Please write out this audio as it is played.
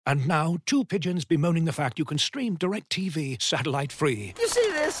And now, two pigeons bemoaning the fact you can stream DirecTV satellite-free. You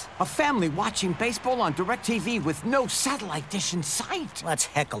see this? A family watching baseball on DirecTV with no satellite dish in sight. Let's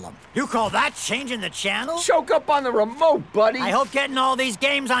heckle them. You call that changing the channel? Choke up on the remote, buddy. I hope getting all these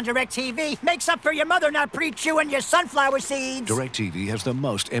games on DirecTV makes up for your mother not pre-chewing your sunflower seeds. DirecTV has the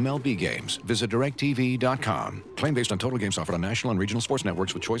most MLB games. Visit DirecTV.com. Claim based on total games offered on national and regional sports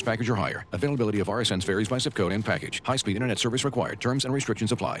networks with choice package or higher. Availability of RSNs varies by zip code and package. High-speed internet service required. Terms and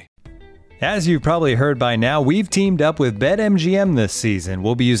restrictions apply. As you've probably heard by now, we've teamed up with BetMGM this season.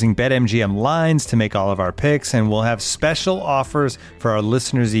 We'll be using BetMGM lines to make all of our picks, and we'll have special offers for our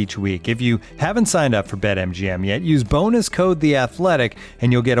listeners each week. If you haven't signed up for BetMGM yet, use bonus code THEATHLETIC,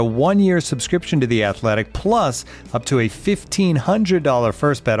 and you'll get a 1-year subscription to The Athletic, plus up to a $1,500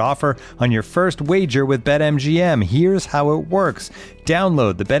 first bet offer on your first wager with BetMGM. Here's how it works.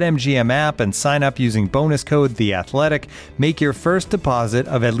 Download the BetMGM app and sign up using bonus code THEATHLETIC. Make your first deposit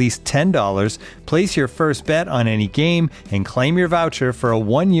of at least $10. Place your first bet on any game and claim your voucher for a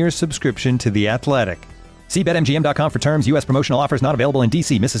 1-year subscription to The Athletic. See BetMGM.com for terms. U.S. promotional offers not available in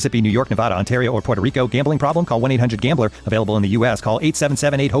D.C., Mississippi, New York, Nevada, Ontario, or Puerto Rico. Gambling problem? Call 1-800-GAMBLER. Available in the U.S. Call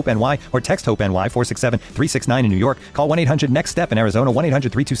 877-8-HOPE-NY or text HOPE-NY 467-369 in New York. Call 1-800-NEXT-STEP in Arizona.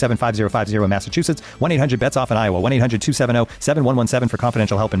 1-800-327-5050 in Massachusetts. 1-800-BETS-OFF in Iowa. 1-800-270-7117 for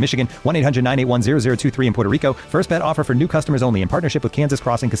confidential help in Michigan. 1-800-981-0023 in Puerto Rico. First bet offer for new customers only in partnership with Kansas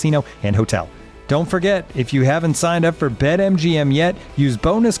Crossing Casino and Hotel. Don't forget, if you haven't signed up for BetMGM yet, use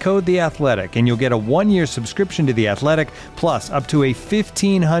bonus code THEATHLETIC, and you'll get a 1-year subscription to The Athletic, plus up to a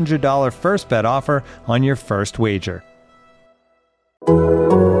 $1,500 first bet offer on your first wager.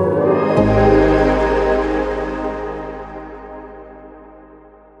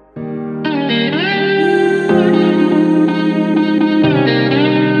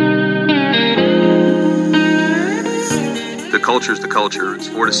 Culture is the culture. It's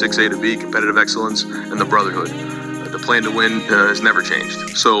 4 to 6 A to B, competitive excellence, and the brotherhood. The plan to win has never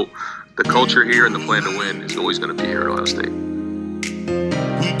changed. So the culture here and the plan to win is always going to be here at Ohio State.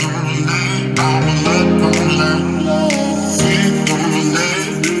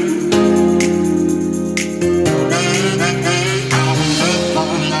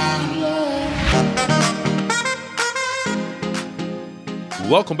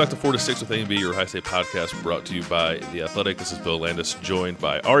 Welcome back to 4 to 6 with A&B, your Ohio State podcast brought to you by The Athletic. This is Bill Landis, joined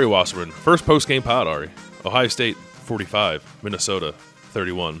by Ari Wasserman. First post-game pod, Ari. Ohio State 45, Minnesota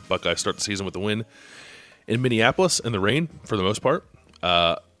 31. Buckeyes start the season with a win in Minneapolis in the rain for the most part.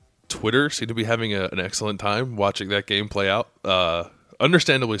 Twitter seemed to be having an excellent time watching that game play out.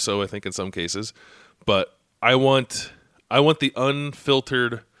 Understandably so, I think, in some cases. But I want the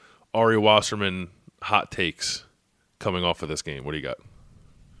unfiltered Ari Wasserman hot takes coming off of this game. What do you got?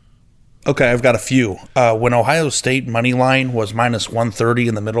 Okay, I've got a few. When Ohio State money line was minus 130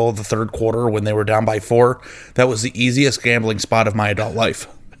 in the middle of the third quarter when they were down by 4, that was the easiest gambling spot of my adult life.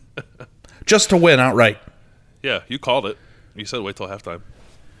 Just to win outright. Yeah, you called it. You said wait till halftime.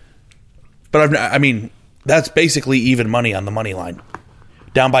 But I mean, that's basically even money on the money line.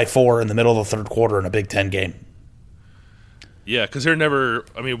 Down by 4 in the middle of the third quarter in a Big Ten game. Yeah, because they're never.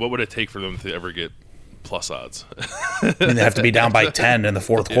 I mean, what would it take for them to ever get plus odds? I mean, they have to be down by 10 in the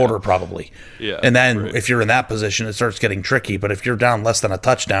fourth quarter, probably. Yeah. And then if you're in that position, it starts getting tricky. But if you're down less than a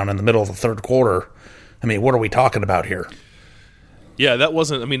touchdown in the middle of the third quarter, I mean, what are we talking about here? Yeah, that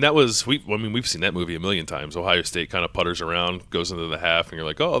wasn't. I mean, that was. We've seen that movie a million times. Ohio State kind of putters around, goes into the half, and you're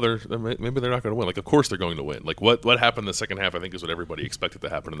like, oh, maybe they're not going to win. Like, of course they're going to win. Like, what happened in the second half? I think is what everybody expected to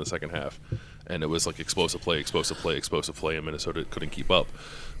happen in the second half, and it was like explosive play, and Minnesota couldn't keep up.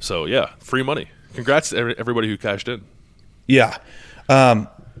 So yeah, free money. Congrats to everybody who cashed in. Yeah.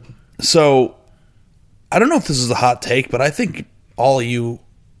 So I don't know if this is a hot take, but I think all of you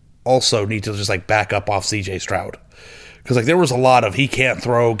also need to just like back up off C.J. Stroud. Because like there was a lot of he can't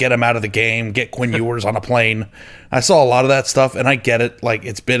throw, get him out of the game, get Quinn Ewers on a plane. I saw a lot of that stuff, and I get it. Like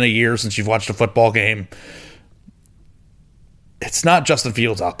it's been a year since you've watched a football game. It's not Justin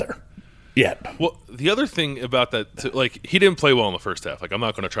Fields out there yet. Well, the other thing about that, like he didn't play well in the first half. Like I'm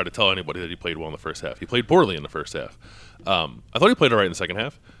not going to try to tell anybody that he played well in the first half. He played poorly in the first half. I thought he played all right in the second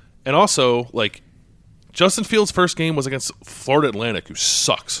half. And also, like Justin Fields' first game was against Florida Atlantic, who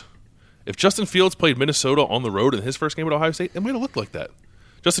sucks. If Justin Fields played Minnesota on the road in his first game at Ohio State, it might have looked like that.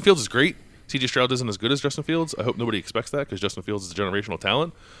 Justin Fields is great. C.J. Stroud isn't as good as Justin Fields. I hope nobody expects that because Justin Fields is a generational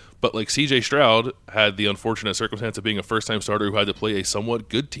talent. But like C.J. Stroud had the unfortunate circumstance of being a first-time starter who had to play a somewhat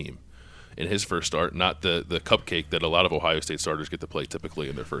good team in his first start, not the cupcake that a lot of Ohio State starters get to play typically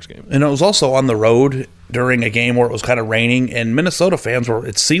in their first game. And it was also on the road during a game where it was kind of raining, and Minnesota fans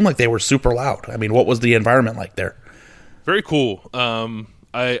it seemed like they were super loud. I mean, what was the environment like there? Very cool.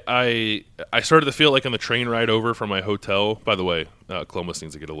 I started to feel like on the train ride over from my hotel. By the way, Columbus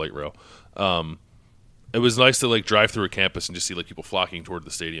needs to get a light rail. It was nice to like drive through a campus and just see like people flocking toward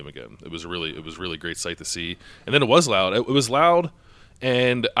the stadium again. It was a really great sight to see. And then it was loud. It was loud,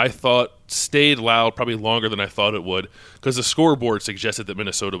 and I thought stayed loud probably longer than I thought it would, because the scoreboard suggested that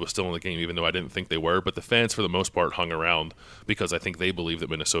Minnesota was still in the game, even though I didn't think they were. But the fans, for the most part, hung around because I think they believed that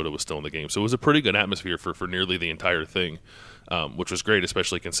Minnesota was still in the game. So it was a pretty good atmosphere for nearly the entire thing, which was great,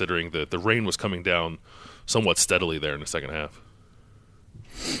 especially considering that the rain was coming down somewhat steadily there in the second half.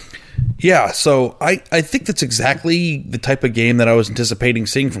 Yeah, so I think that's exactly the type of game that I was anticipating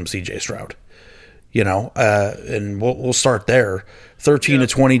seeing from C.J. Stroud. You know, and we'll start there. 13 to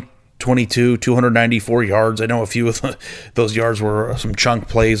 20, 22, 294 yards. I know a few of those yards were some chunk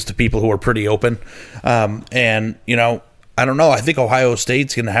plays to people who were pretty open. And, you know, I don't know. I think Ohio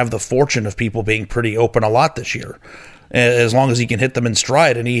State's going to have the fortune of people being pretty open a lot this year, as long as he can hit them in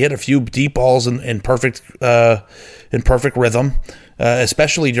stride. And he hit a few deep balls in perfect rhythm,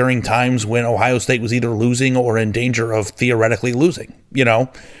 especially during times when Ohio State was either losing or in danger of theoretically losing, you know?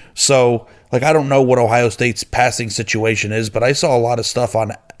 So, like, I don't know what Ohio State's passing situation is, but I saw a lot of stuff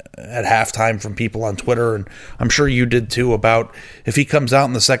at halftime from people on Twitter, and I'm sure you did too, about if he comes out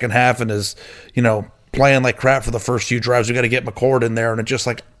in the second half and is, you know, playing like crap for the first few drives, we got to get McCord in there. And it's just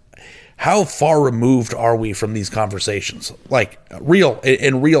like, how far removed are we from these conversations? Like,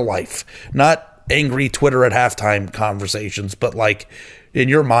 in real life, not angry Twitter at halftime conversations, but like, in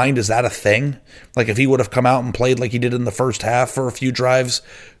your mind, is that a thing? Like, if he would have come out and played like he did in the first half for a few drives,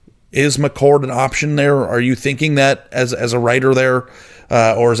 is McCord an option there? Are you thinking that as a writer there?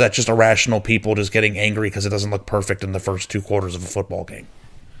 Or is that just irrational people just getting angry because it doesn't look perfect in the first 2 quarters of a football game?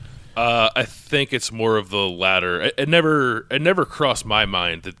 I think it's more of the latter. It never crossed my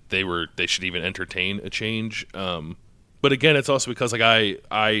mind that they should even entertain a change. But again, it's also because like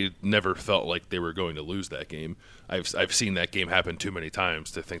I never felt like they were going to lose that game. I've seen that game happen too many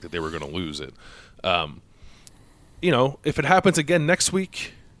times to think that they were going to lose it. You know, if it happens again next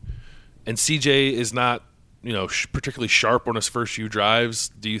week, and CJ is not, you know, particularly sharp on his first few drives,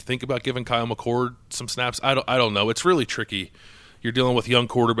 do you think about giving Kyle McCord some snaps? I don't know. It's really tricky. You're dealing with young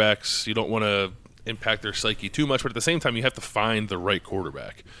quarterbacks. You don't want to impact their psyche too much, but at the same time, you have to find the right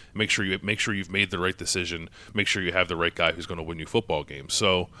quarterback. Make sure you've made the right decision. Make sure you have the right guy who's going to win you football games.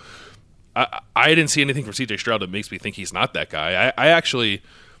 So I didn't see anything from C.J. Stroud that makes me think he's not that guy.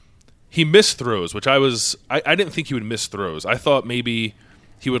 He missed throws, which I didn't think he would miss throws. I thought maybe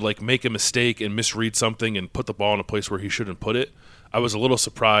he would like make a mistake and misread something and put the ball in a place where he shouldn't put it. I was a little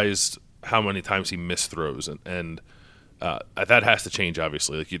surprised how many times he missed throws, and that has to change,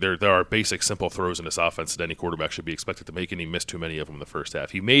 obviously. Like there are basic, simple throws in this offense that any quarterback should be expected to make, and he missed too many of them in the first half.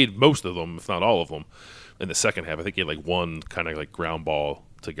 He made most of them, if not all of them, in the second half. I think he had like one kind of like ground ball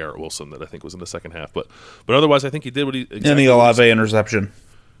to Garrett Wilson that I think was in the second half. But otherwise, I think he did what he exactly. And the Olave interception.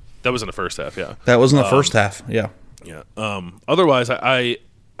 That was in the first half, yeah. That was in the first half, yeah. Yeah. Otherwise,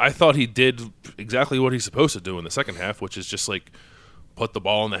 I thought he did exactly what he's supposed to do in the second half, which is just like put the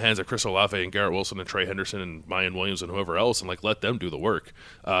ball in the hands of Chris Olave and Garrett Wilson and Trey Henderson and Mayan Williams and whoever else, and like let them do the work.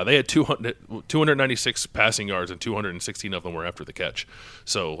 They had 296 passing yards, and 216 of them were after the catch.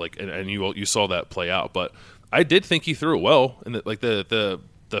 So like, and you saw that play out. But I did think he threw it well, and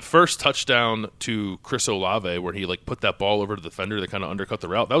the first touchdown to Chris Olave, where he like put that ball over to the defender that kind of undercut the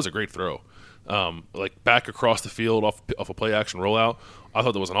route, that was a great throw. Like back across the field off a play action rollout. I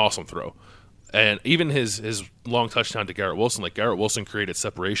thought that was an awesome throw. And even his long touchdown to Garrett Wilson, like Garrett Wilson created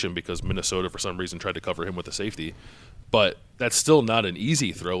separation because Minnesota for some reason tried to cover him with a safety. But that's still not an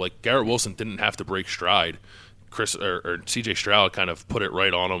easy throw. Like Garrett Wilson didn't have to break stride. Chris or C.J. Stroud kind of put it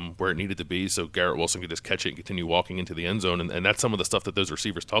right on him where it needed to be, so Garrett Wilson could just catch it and continue walking into the end zone. And that's some of the stuff that those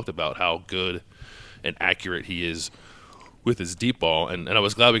receivers talked about, how good and accurate he is with his deep ball, and I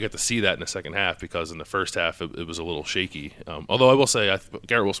was glad we got to see that in the second half, because in the first half it was a little shaky. Although I will say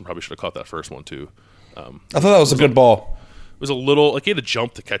Garrett Wilson probably should have caught that first one too. I thought that was a good ball. It was a little like he had to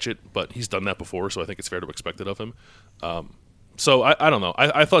jump to catch it, but he's done that before, so I think it's fair to expect it of him. So I don't know.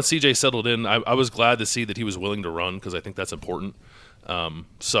 I thought CJ settled in. I was glad to see that he was willing to run, because I think that's important.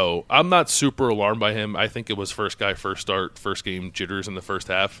 So I'm not super alarmed by him. I think it was first guy, first start, first game jitters in the first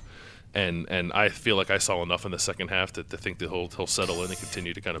half. And I feel like I saw enough in the second half to think that he'll settle in and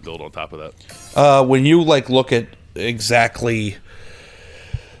continue to kind of build on top of that. When you like look at exactly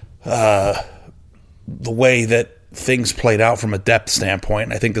the way that things played out from a depth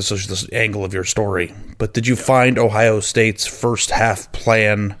standpoint, I think this was the angle of your story. But did you find Ohio State's first half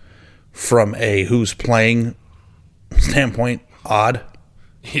plan from a who's playing standpoint odd?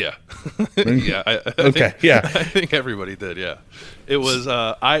 Yeah, yeah. I think everybody did. Yeah, it was.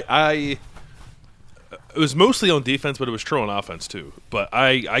 It was mostly on defense, but it was true on offense too. But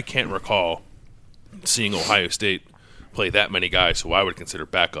I can't recall seeing Ohio State play that many guys who I would consider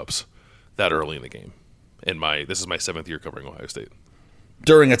backups that early in the game. This is my 7th year covering Ohio State.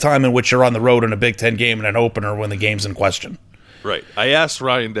 During a time in which you're on the road in a Big Ten game and an opener when the game's in question. Right. I asked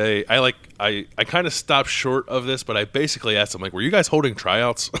Ryan Day. I kind of stopped short of this, but I basically asked him, like, were you guys holding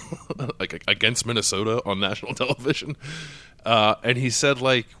tryouts like against Minnesota on national television? And he said,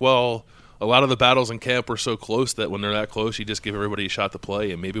 like, well, a lot of the battles in camp were so close that when they're that close, you just give everybody a shot to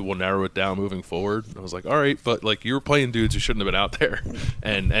play, and maybe we'll narrow it down moving forward. And I was like, all right, but like you were playing dudes who shouldn't have been out there,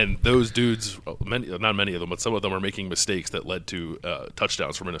 and those dudes, not many of them, but some of them are making mistakes that led to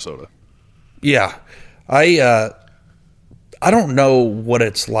touchdowns for Minnesota. Yeah, I don't know what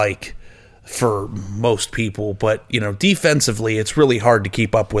it's like for most people, but defensively, it's really hard to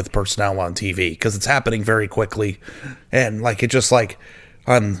keep up with personnel on TV because it's happening very quickly, and like it just like.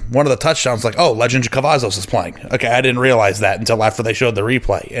 On one of the touchdowns, like, oh, Legend Cavazos is playing. Okay, I didn't realize that until after they showed the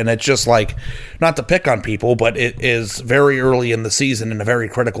replay. And it's just like, not to pick on people, but it is very early in the season in a very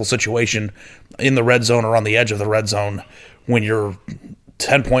critical situation in the red zone or on the edge of the red zone when your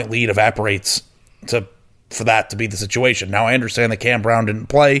 10-point lead evaporates for that to be the situation. Now, I understand that Cam Brown didn't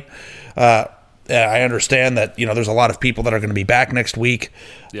play. I understand that, there's a lot of people that are going to be back next week.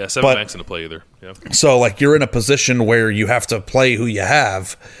 Yeah, Seven Max didn't play either. Yeah. So, like, you're in a position where you have to play who you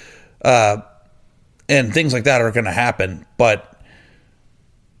have, and things like that are going to happen. But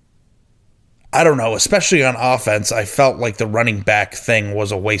I don't know, especially on offense, I felt like the running back thing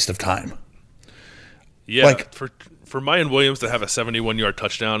was a waste of time. Yeah, like, for Mayan Williams to have a 71-yard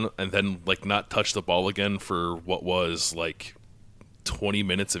touchdown and then, like, not touch the ball again for what was, like, 20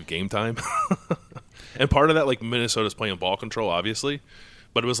 minutes of game time. And part of that, like, Minnesota's playing ball control, obviously.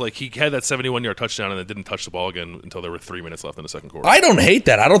 But it was like he had that 71-yard touchdown and then didn't touch the ball again until there were 3 minutes left in the second quarter. I don't hate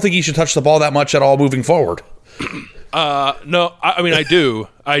that. I don't think he should touch the ball that much at all moving forward. No, I mean, I do.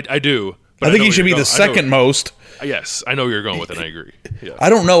 I do. But I think he should be the second most. Yes, I know where you're going with it, and I agree. Yeah. I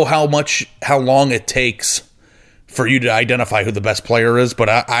don't know how long it takes for you to identify who the best player is, but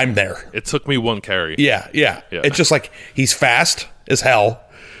I'm there. It took me one carry. Yeah. It's just like he's fast as hell.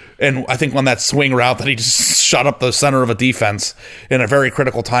 And I think on that swing route that he just shot up the center of a defense in a very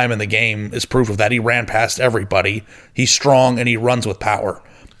critical time in the game is proof of that. He ran past everybody. He's strong, and he runs with power.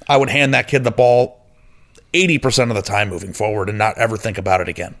 I would hand that kid the ball 80% of the time moving forward and not ever think about it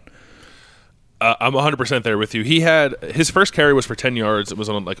again. I'm 100% there with you. He had his first carry was for 10 yards. It was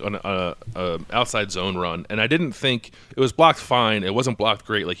on an outside zone run, and I didn't think it was blocked fine. It wasn't blocked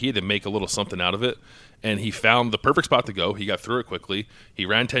great. Like he had to make a little something out of it, and he found the perfect spot to go. He got through it quickly. He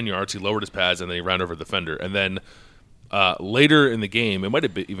ran 10 yards. He lowered his pads, and then he ran over the defender. And then later in the game, it might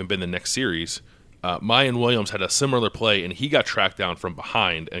have even been the next series, Mayan Williams had a similar play, and he got tracked down from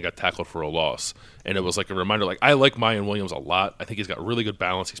behind and got tackled for a loss. And it was like a reminder, like, I like Mayan Williams a lot. I think he's got really good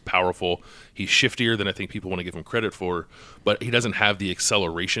balance. He's powerful. He's shiftier than I think people want to give him credit for, but he doesn't have the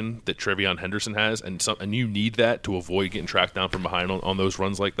acceleration that Trevion Henderson has, and you need that to avoid getting tracked down from behind on those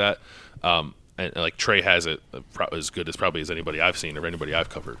runs like that. And like Trey has it as good as probably as anybody I've seen or anybody I've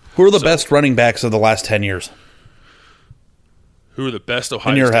covered. Who are the best running backs of the last 10 years? Who are the best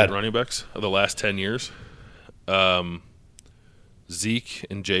Ohio State running backs of the last 10 years? Zeke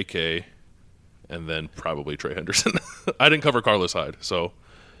and J.K., and then probably Trey Henderson. I didn't cover Carlos Hyde, so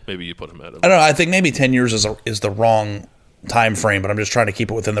maybe you put him at him. I don't know. I think maybe 10 years is the wrong time frame, but I'm just trying to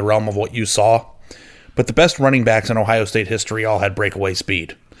keep it within the realm of what you saw. But the best running backs in Ohio State history all had breakaway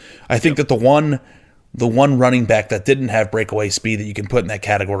speed. I think that the one running back that didn't have breakaway speed that you can put in that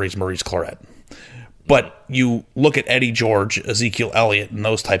category is Maurice Clarett. But you look at Eddie George, Ezekiel Elliott, and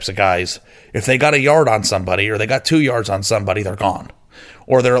those types of guys, if they got a yard on somebody or they got 2 yards on somebody, they're gone.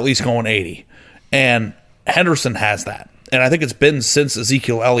 Or they're at least going 80. And Henderson has that. And I think it's been since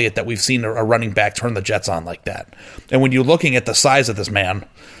Ezekiel Elliott that we've seen a running back turn the Jets on like that. And when you're looking at the size of this man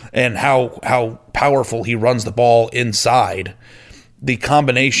and how powerful he runs the ball inside, the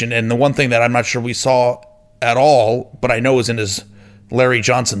combination, and the one thing that I'm not sure we saw at all, but I know is in his Larry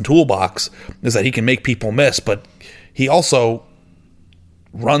Johnson toolbox, is that he can make people miss, but he also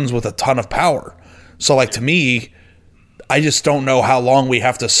runs with a ton of power. So, like, to me, I just don't know how long we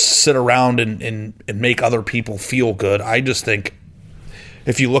have to sit around and make other people feel good. I just think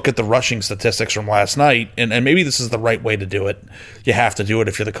if you look at the rushing statistics from last night, and maybe this is the right way to do it, you have to do it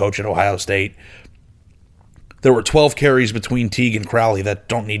if you're the coach at Ohio State. There were 12 carries between Teague and Crowley that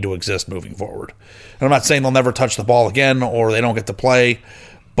don't need to exist moving forward. And I'm not saying they'll never touch the ball again or they don't get to play,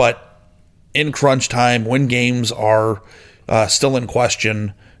 but in crunch time, when games are still in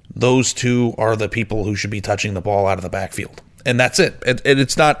question. Those two are the people who should be touching the ball out of the backfield. And that's it. And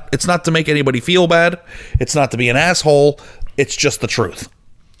it's not to make anybody feel bad. It's not to be an asshole. It's just the truth.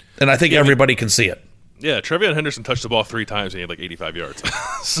 And I think everybody can see it. Yeah, Trevion Henderson touched the ball 3 times and he had like 85 yards.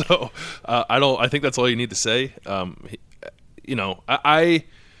 So I think that's all you need to say.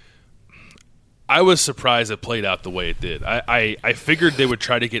 I was surprised it played out the way it did. I figured they would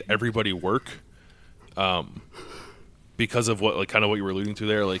try to get everybody work, because of what you were alluding to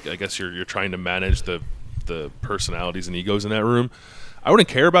there. Like, I guess you're trying to manage the personalities and egos in that room. I wouldn't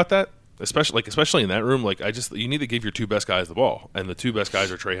care about that. Especially in that room, you need to give your 2 best guys the ball, and the 2 best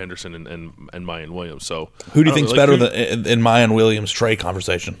guys are Trey Henderson and Mayan Williams. So who do you think's better in Mayan Williams Trey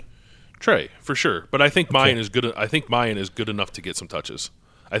conversation? Trey, for sure, but I think Mayan is good. I think Mayan is good enough to get some touches.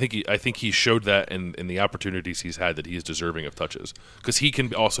 I think he showed that in the opportunities he's had that he is deserving of touches, because he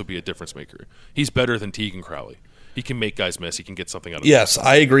can also be a difference maker. He's better than Teague and Crowley. He can make guys miss. He can get something out of it. Yes,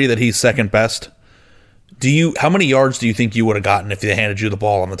 I agree that he's second best. How many yards do you think you would have gotten if they handed you the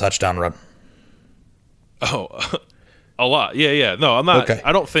ball on the touchdown run? Oh, a lot. Yeah. No, I'm not. Okay.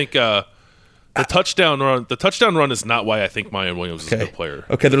 I don't think the touchdown run is not why I think Mayan Williams is a good player.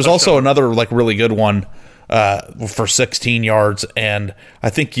 Okay, there's also another really good one for 16 yards, and I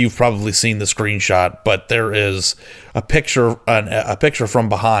think you've probably seen the screenshot, but there is a picture from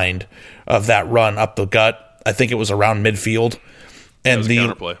behind of that run up the gut. I think it was around midfield. And the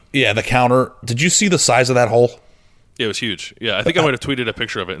counterplay. Yeah, the counter. Did you see the size of that hole? Yeah, it was huge. Yeah, I think I might have tweeted a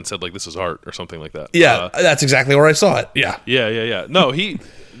picture of it and said this is art or something like that. Yeah, that's exactly where I saw it. Yeah. No, I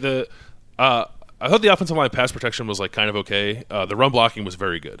thought the offensive line pass protection was kind of okay. The run blocking was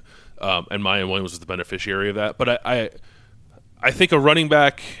very good, and Mayan Williams was the beneficiary of that. But I think a running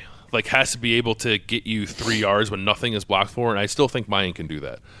back has to be able to get you 3 yards when nothing is blocked for, and I still think Mayan can do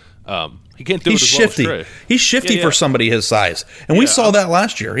that. He can't do it as shifty. well as Trey. He's shifty for somebody his size, and we saw that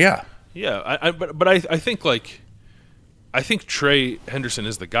last year. Yeah. But I think I think Trey Henderson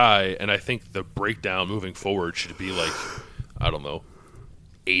is the guy, and I think the breakdown moving forward should be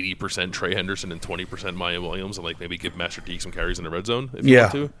 80% Trey Henderson and 20% Mayan Williams, and maybe give Master Teague some carries in the red zone if you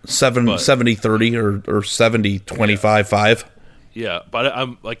want to. 70-30 or 70-25-5. Yeah, but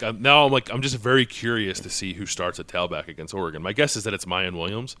I'm just very curious to see who starts at tailback against Oregon. My guess is that it's Mayan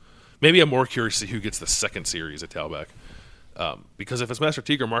Williams. Maybe I'm more curious to see who gets the second series at tailback. Because if it's Master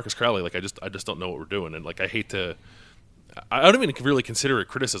Teague or Marcus Crowley, I just don't know what we're doing, and I hate to. I don't even really consider it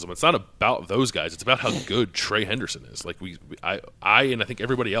criticism. It's not about those guys. It's about how good Trey Henderson is. I and I think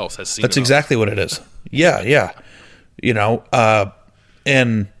everybody else has seen. That's exactly what it is. Yeah.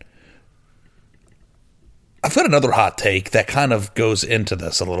 And I've got another hot take that kind of goes into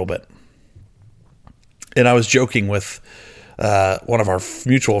this a little bit. And I was joking with one of our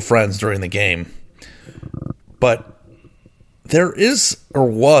mutual friends during the game, but there is, or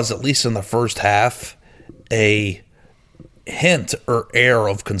was, at least in the first half, a hint or air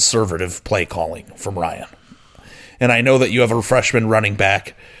of conservative play calling from Ryan. And I know that you have a freshman running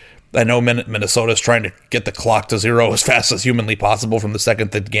back. I know Minnesota's trying to get the clock to 0 as fast as humanly possible from the second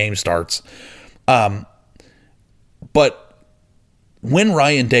the game starts. But when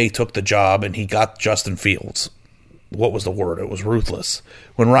Ryan Day took the job and he got Justin Fields, what was the word? It was ruthless.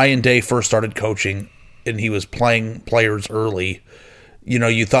 When Ryan Day first started coaching and he was playing players early,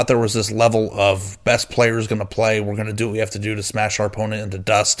 you thought there was this level of best players going to play. We're going to do what we have to do to smash our opponent into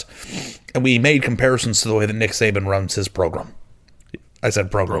dust. And we made comparisons to the way that Nick Saban runs his program. I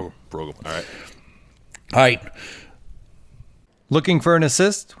said program. Program. All right. Looking for an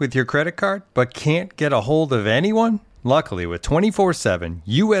assist with your credit card, but can't get a hold of anyone? Luckily, with 24/7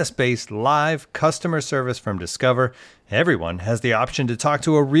 U.S.-based live customer service from Discover, everyone has the option to talk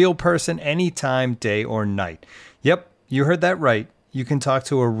to a real person anytime, day or night. Yep, you heard that right. You can talk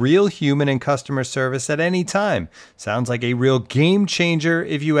to a real human in customer service at any time. Sounds like a real game changer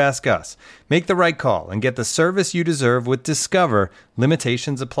if you ask us. Make the right call and get the service you deserve with Discover.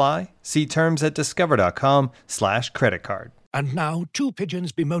 Limitations apply. See terms at discover.com/creditcard. And now, 2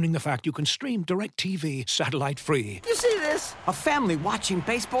 pigeons bemoaning the fact you can stream DirecTV satellite-free. You see this? A family watching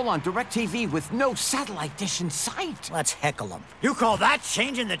baseball on DirecTV with no satellite dish in sight. Let's heckle them. You call that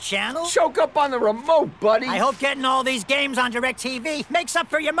changing the channel? Choke up on the remote, buddy. I hope getting all these games on DirecTV makes up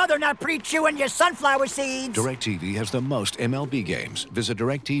for your mother not pre-chewing your sunflower seeds. DirecTV has the most MLB games. Visit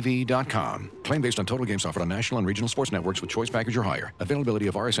DirecTV.com. Claim based on total games offered on national and regional sports networks with choice package or higher. Availability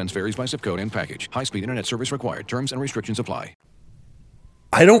of RSNs varies by zip code and package. High-speed internet service required. Terms and restrictions apply.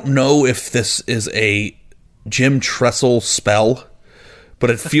 I don't know if this is a Jim Tressel spell, but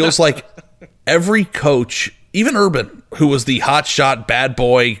it feels like every coach, even Urban, who was the hot shot, bad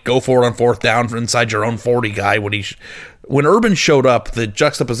boy, go for it on 4th down inside your own 40 guy when he when Urban showed up, the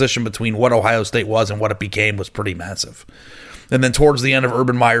juxtaposition between what Ohio State was and what it became was pretty massive. And then towards the end of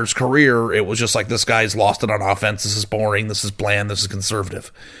Urban Meyer's career, it was just like, this guy's lost it on offense. This is boring. This is bland. This is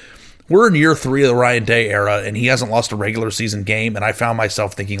conservative. We're in year 3 of the Ryan Day era, and he hasn't lost a regular season game. And I found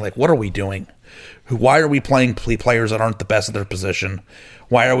myself thinking, like, what are we doing? Why are we playing players that aren't the best at their position?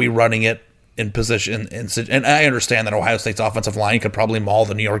 Why are we running it in position? And I understand that Ohio State's offensive line could probably maul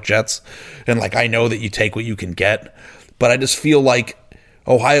the New York Jets. And, like, I know that you take what you can get. But I just feel like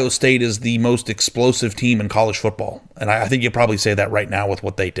Ohio State is the most explosive team in college football. And I think you probably say that right now with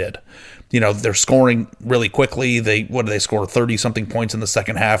what they did. You know, they're scoring really quickly. What did they score? 30-something points in the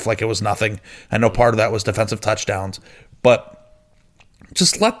second half like it was nothing. I know part of that was defensive touchdowns. But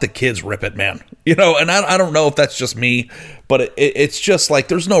just let the kids rip it, man. You know, and I don't know if that's just me, but it's just like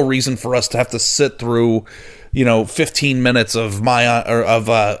there's no reason for us to have to sit through, 15 minutes of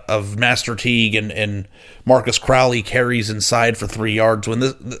Master Teague and Marcus Crowley carries inside for 3 yards.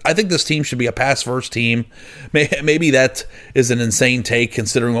 I think this team should be a pass-first team. Maybe that is an insane take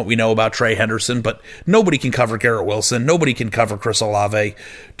considering what we know about Trey Henderson, but nobody can cover Garrett Wilson. Nobody can cover Chris Olave.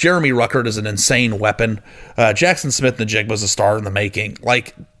 Jeremy Ruckert is an insane weapon. Jackson Smith-Njigba is a star in the making.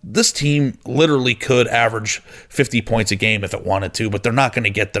 Like, this team literally could average 50 points a game if it wanted to, but they're not going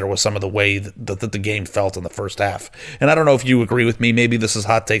to get there with some of the way that the game felt in the first half. And I don't know if you agree with me. Maybe this is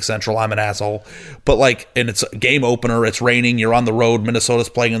Hot Take Central. I'm an asshole. But, and it's a game opener. It's raining. You're on the road. Minnesota's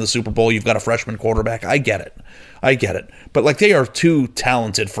playing in the Super Bowl. You've got a freshman quarterback. I get it. But, they are too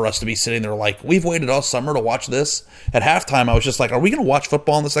talented for us to be sitting there like, we've waited all summer to watch this. At halftime, I was just like, are we going to watch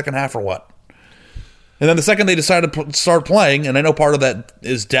football in the second half or what? And then the second they decided to start playing, and I know part of that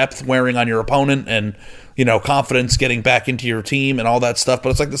is depth wearing on your opponent and, confidence getting back into your team and all that stuff.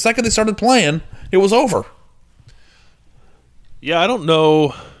 But it's like the second they started playing, it was over. Yeah, I don't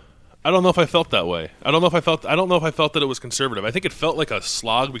know if I felt that way. I don't know if I felt that it was conservative. I think it felt like a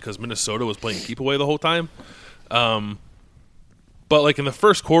slog because Minnesota was playing keep away the whole time. But in the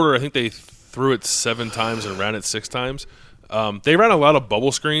first quarter, I think they threw it 7 times and ran it 6 times. They ran a lot of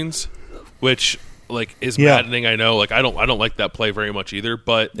bubble screens, which is maddening. I know. I don't like that play very much either.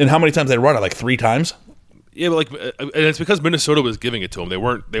 But and how many times they run it? 3 times. Yeah, but and it's because Minnesota was giving it to them.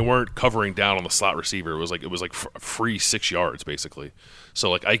 They weren't covering down on the slot receiver. It was free 6 yards basically.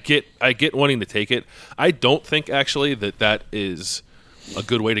 So I get wanting to take it. I don't think actually that is a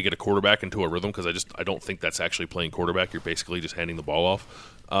good way to get a quarterback into a rhythm because I don't think that's actually playing quarterback. You're basically just handing the ball off.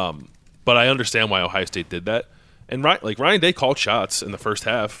 But I understand why Ohio State did that. And Ryan Day called shots in the first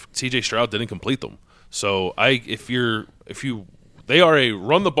half. C.J. Stroud didn't complete them. So they are a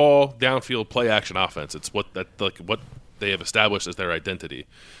run the ball downfield play action offense. It's what they have established as their identity.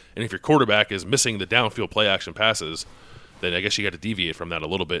 And if your quarterback is missing the downfield play action passes, then I guess you got to deviate from that a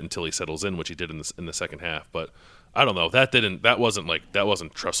little bit until he settles in, which he did in the second half. But I don't know. That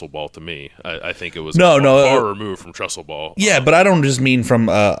wasn't Trestle ball to me. I think it was far removed from Trestle ball. Yeah, but I don't just mean from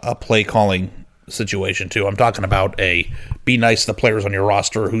a play calling situation too. I'm talking about be nice to the players on your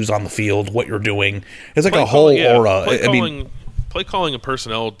roster, who's on the field, what you're doing. It's like a whole aura. Play calling and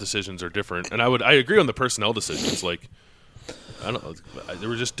personnel decisions are different, and I agree on the personnel decisions. I don't know.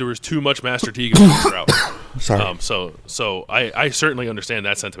 There was too much Master Teague and Stroud. Sorry. So I certainly understand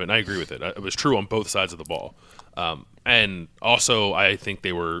that sentiment. And I agree with it. It was true on both sides of the ball, and also I think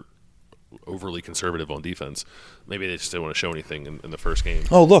they were overly conservative on defense. Maybe they just didn't want to show anything in the first game.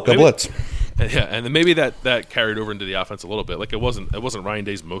 Oh, look, a blitz. Yeah, and then maybe that carried over into the offense a little bit. It wasn't Ryan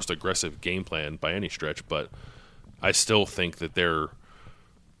Day's most aggressive game plan by any stretch, but I still think that they're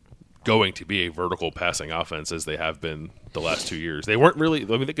going to be a vertical passing offense as they have been the last 2 years. They weren't really.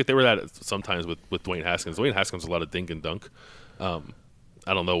 I think they were that sometimes with Dwayne Haskins. Dwayne Haskins a lot of dink and dunk. I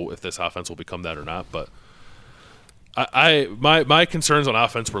don't know if this offense will become that or not, but my concerns on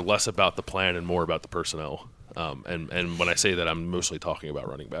offense were less about the plan and more about the personnel. And when I say that, I'm mostly talking about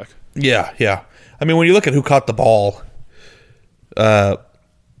running back. Yeah. I mean, when you look at who caught the ball,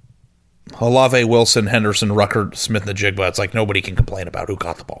 Olave, Wilson, Henderson, Ruckert, Smith-Njigba, it's like nobody can complain about who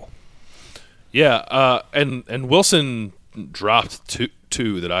caught the ball. Yeah, and Wilson dropped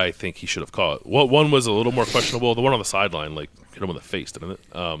two that I think he should have caught. One was a little more questionable. The one on the sideline, hit him in the face, didn't it?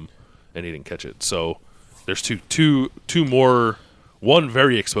 And he didn't catch it. So there's two more. One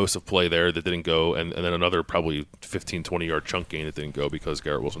very explosive play there that didn't go, and then another probably 15, 20-yard chunk gain that didn't go because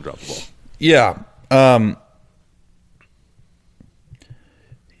Garrett Wilson dropped the ball. Yeah.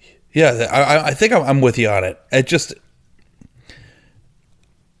 I think I'm with you on it.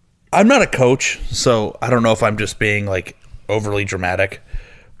 I'm not a coach, so I don't know if I'm just being overly dramatic,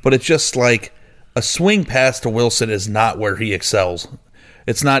 but it's just a swing pass to Wilson is not where he excels.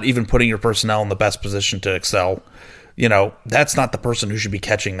 It's not even putting your personnel in the best position to excel. that's not the person who should be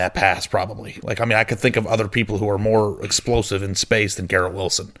catching that pass probably. Like, I mean, I could think of other people who are more explosive in space than Garrett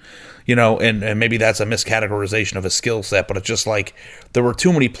Wilson, and maybe that's a miscategorization of his skill set, but it's just like there were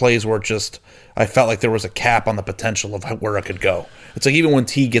too many plays where I felt like there was a cap on the potential of where it could go. It's like even when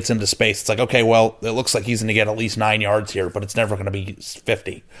T gets into space, it's like, okay, well, it looks like he's going to get at least 9 yards here, but it's never going to be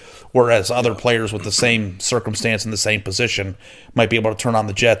 50. Whereas other players with the same circumstance in the same position might be able to turn on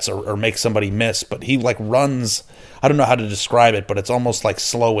the jets or make somebody miss. But he like runs, I don't know how to describe it, but it's almost like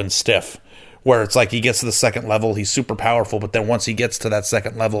slow and stiff, where it's like he gets to the second level, he's super powerful, but then once he gets to that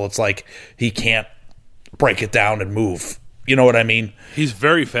second level, it's like he can't break it down and move. You know what I mean? He's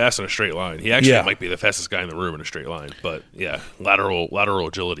very fast in a straight line. He actually might be the fastest guy in the room in a straight line. But yeah, lateral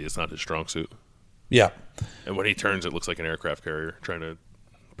agility is not his strong suit. Yeah. And when he turns, it looks like an aircraft carrier trying to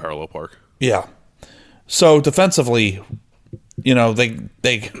parallel park. Yeah. So defensively,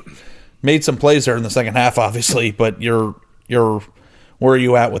 they made some plays there in the second half, obviously. But you're where are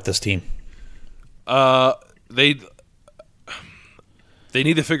you at with this team? They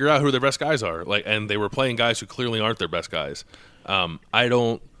need to figure out who their best guys are. And they were playing guys who clearly aren't their best guys. I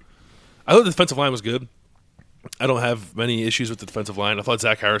thought the defensive line was good. I don't have many issues with the defensive line. I thought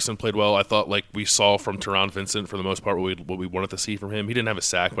Zach Harrison played well. I thought we saw from Teron Vincent for the most part what we wanted to see from him. He didn't have a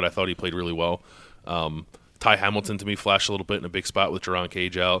sack, but I thought he played really well. Ty Hamilton to me flashed a little bit in a big spot with Jerron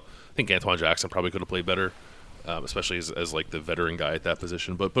Cage out. I think Antoine Jackson probably could have played better. Especially as like the veteran guy at that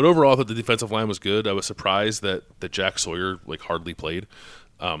position. But overall, I thought the defensive line was good. I was surprised that Jack Sawyer hardly played.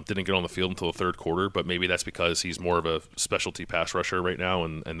 Didn't get on the field until the third quarter, but maybe that's because he's more of a specialty pass rusher right now,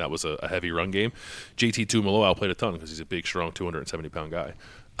 and that was a heavy run game. JT Tuimoloau played a ton because he's a big, strong, 270-pound guy.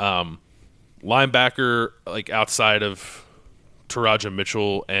 Linebacker, outside of Taraja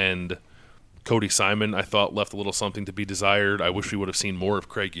Mitchell and Cody Simon, I thought left a little something to be desired. I wish we would have seen more of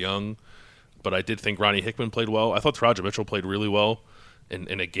Craig Young. But I did think Ronnie Hickman played well. I thought Taraja Mitchell played really well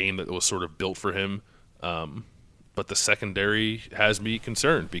in a game that was sort of built for him. But the secondary has me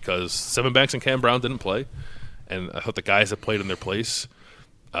concerned because Sevyn Banks and Cam Brown didn't play. And I thought the guys that played in their place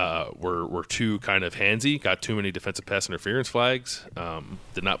were too kind of handsy, got too many defensive pass interference flags,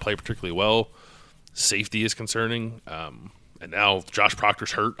 did not play particularly well. Safety is concerning. And now Josh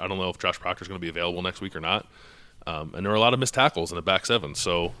Proctor's hurt. I don't know if Josh Proctor's going to be available next week or not. And there were a lot of missed tackles in the back seven.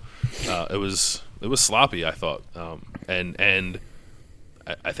 So it was sloppy, I thought. And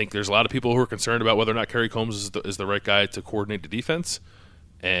I think there's a lot of people who are concerned about whether or not Kerry Combs is the right guy to coordinate the defense.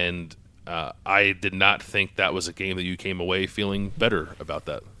 And I did not think that was a game that you came away feeling better about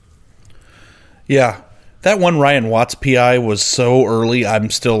that. Yeah. That one Ryan Watts PI was so early, I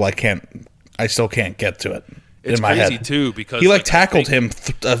still can't get to it. It's in my crazy, head. too, because he tackled him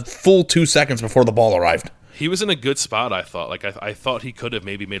a full 2 seconds before the ball arrived. He was in a good spot, I thought. I thought he could have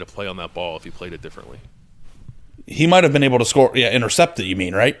maybe made a play on that ball if he played it differently. He might have been able to score, intercept it, you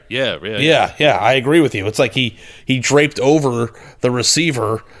mean, right? Yeah. I agree with you. It's like he draped over the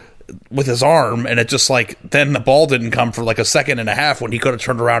receiver with his arm, and it just then the ball didn't come for a second and a half when he could have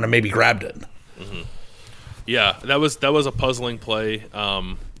turned around and maybe grabbed it. Mm-hmm. Yeah, that was a puzzling play.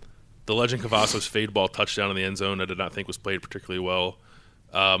 The Legend Cavazos fade ball touchdown in the end zone I did not think was played particularly well.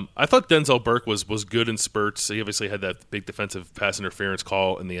 I thought Denzel Burke was good in spurts. He obviously had that big defensive pass interference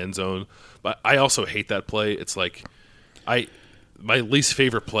call in the end zone. But I also hate that play. It's my least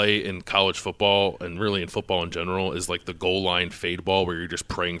favorite play in college football and really in football in general is the goal line fade ball where you're just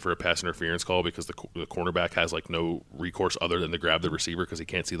praying for a pass interference call because the cornerback has no recourse other than to grab the receiver because he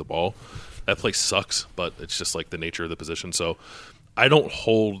can't see the ball. That play sucks, but it's just the nature of the position. So I don't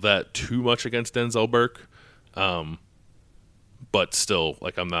hold that too much against Denzel Burke. But still,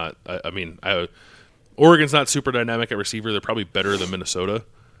 I'm not. Oregon's not super dynamic at receiver. They're probably better than Minnesota,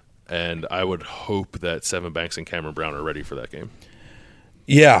 and I would hope that Sevyn Banks and Cameron Brown are ready for that game.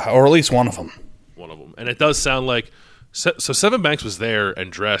 Yeah, or at least one of them. And it does sound like so. Sevyn Banks was there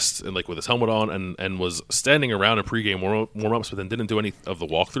and dressed and with his helmet on and was standing around in pregame warm-ups, but then didn't do any of the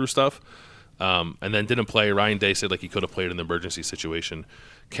walkthrough stuff. And then didn't play. Ryan Day said he could have played in the emergency situation.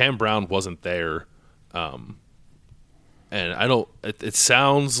 Cam Brown wasn't there. And I don't. It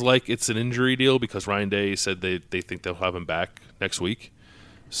sounds like it's an injury deal because Ryan Day said they think they'll have him back next week.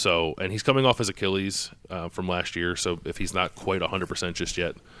 So, and he's coming off his Achilles from last year. So if he's not quite 100% just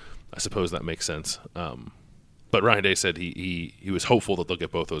yet, I suppose that makes sense. But Ryan Day said he was hopeful that they'll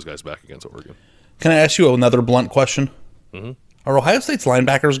get both those guys back against Oregon. Can I ask you another blunt question? Mm-hmm. Are Ohio State's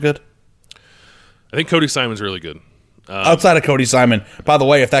linebackers good? I think Cody Simon's really good. Outside of Cody Simon, by the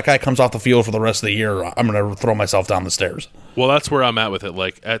way, if that guy comes off the field for the rest of the year, I'm going to throw myself down the stairs. Well, that's where I'm at with it.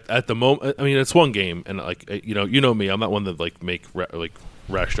 At the moment, it's one game, and you know me, I'm not one to make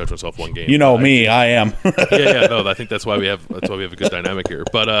rash judgments off one game. You know me, I am. No, I think that's why we have a good dynamic here.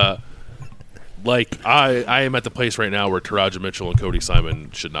 But I am at the place right now where Taraja Mitchell and Cody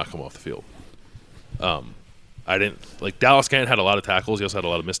Simon should not come off the field. I didn't like Dallas Cannon had a lot of tackles. He also had a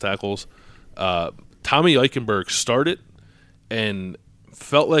lot of missed tackles. Tommy Eichenberg started and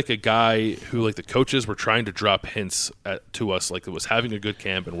felt like a guy who, like, the coaches were trying to drop hints to us, like it was having a good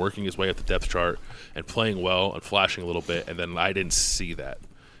camp and working his way up the depth chart and playing well and flashing a little bit, and then I didn't see that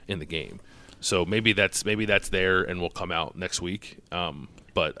in the game. So maybe that's there and will come out next week.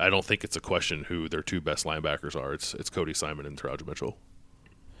 But I don't think it's a question who their two best linebackers are. It's Cody Simon and Taraja Mitchell.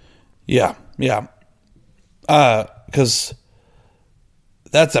 Yeah. Because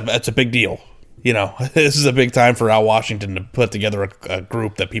that's a big deal. You know, this is a big time for Al Washington to put together a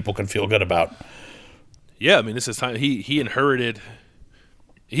group that people can feel good about. Yeah, I mean, this is time. He inherited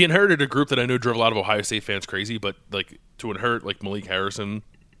a group that I know drove a lot of Ohio State fans crazy, but like to inherit like Malik Harrison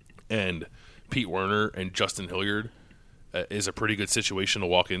and Pete Werner and Justin Hilliard is a pretty good situation to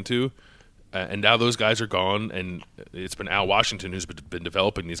walk into. And now those guys are gone, and it's been Al Washington who's been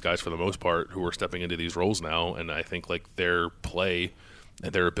developing these guys for the most part, who are stepping into these roles now. And I think like their play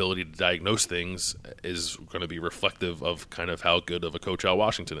and their ability to diagnose things is going to be reflective of kind of how good of a coach Al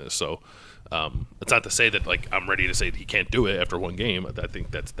Washington is. So it's not to say that like I'm ready to say he can't do it after one game. I think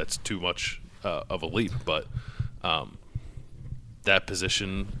that's too much of a leap. But that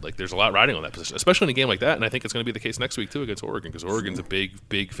position, like there's a lot riding on that position, especially in a game like that. And I think it's going to be the case next week too against Oregon, because Oregon's a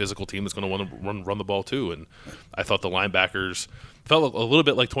big physical team that's going to want to run the ball too. And I thought the linebackers felt a little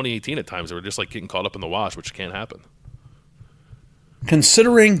bit like 2018 at times. They were just like getting caught up in the wash, which can't happen.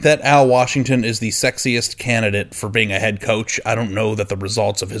 Considering that Al Washington is the sexiest candidate for being a head coach, I don't know that the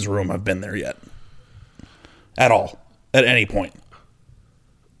results of his room have been there yet. At all. At any point.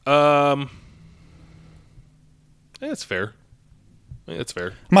 It's fair. It's fair.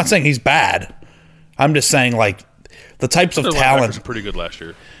 I'm not saying he's bad. I'm just saying, like, the types of talent. Were pretty good last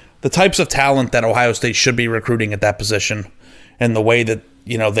year. The types of talent that Ohio State should be recruiting at that position, and the way that,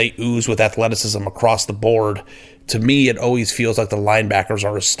 you know, they ooze with athleticism across the board, to me, it always feels like the linebackers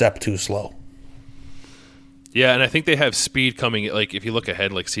are a step too slow. Yeah, and I think they have speed coming. Like, if you look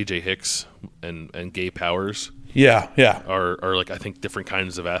ahead, like C.J. Hicks and Gabe Powers, yeah, are like, I think, different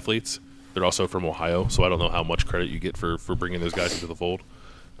kinds of athletes. They're also from Ohio, so I don't know how much credit you get for bringing those guys into the fold.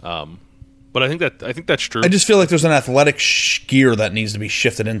 But I think that's true. I just feel like there's an athletic gear that needs to be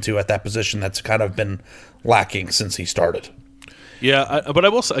shifted into at that position that's kind of been lacking since he started. Yeah, but I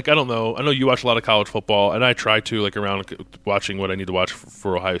will say, like, I don't know. I know you watch a lot of college football, and I try to, like, around watching what I need to watch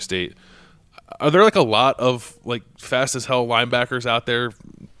for Ohio State. Are there, like, a lot of, like, fast as hell linebackers out there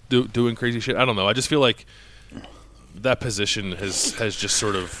doing crazy shit? I don't know. I just feel like that position has just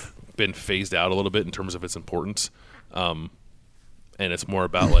sort of been phased out a little bit in terms of its importance. And it's more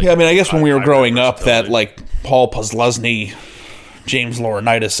about, like... Yeah, I mean, I guess when we were growing up that, like, Paul Posluszny, James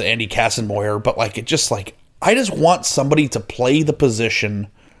Laurinaitis, Andy Kassenmoyer, but, like, it just, like... I just want somebody to play the position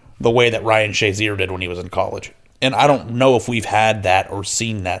the way that Ryan Shazier did when he was in college. And I don't know if we've had that or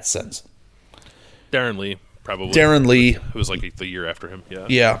seen that since. Darren Lee, probably. Darren Lee. Who was like the year after him, yeah.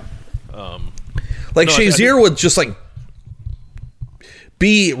 Yeah. Like, no, Shazier would just, like,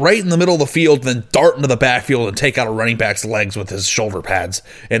 be right in the middle of the field, then dart into the backfield and take out a running back's legs with his shoulder pads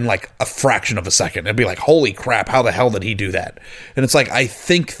in, like, a fraction of a second. It'd be like, holy crap, how the hell did he do that? And it's like, I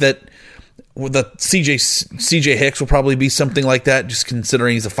think that the CJ Hicks will probably be something like that, just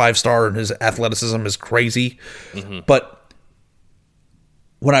considering he's a 5-star and his athleticism is crazy. Mm-hmm. But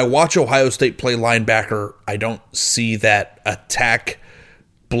when I watch Ohio State play linebacker, I don't see that attack,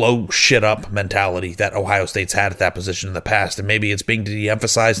 blow shit up mentality that Ohio State's had at that position in the past. And maybe it's being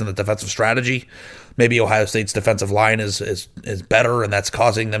de-emphasized in the defensive strategy. Maybe Ohio State's defensive line is better, and that's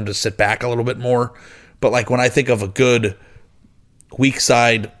causing them to sit back a little bit more. But, like, when I think of a good weak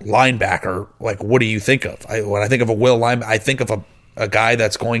side linebacker, like, what do you think of? When I think of a Will Line, I think of a guy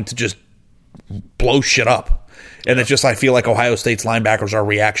that's going to just blow shit up. And it's just, I feel like Ohio State's linebackers are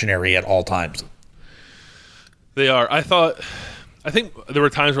reactionary at all times. They are. I think there were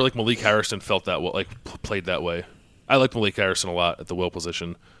times where, like, Malik Harrison felt that way, like, played that way. I like Malik Harrison a lot at the will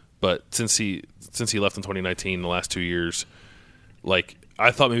position, but since he left in 2019, the last 2 years, like,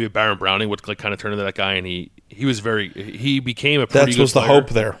 I thought maybe Baron Browning would, like, kind of turn into that guy, and he became a pretty good player. That was the hope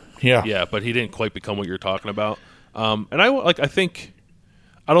there. Yeah, but he didn't quite become what you're talking about. And I think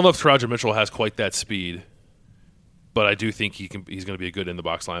I don't know if Taraja Mitchell has quite that speed, but I do think he's going to be a good in the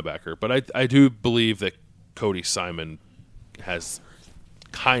box linebacker. But I do believe that Cody Simon has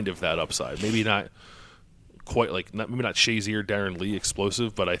kind of that upside. Maybe not quite maybe not Shazier, Darren Lee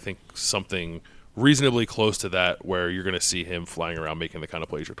explosive, but I think something reasonably close to that where you're going to see him flying around making the kind of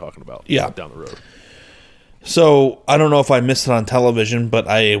plays you're talking about down the road. So I don't know if I missed it on television, but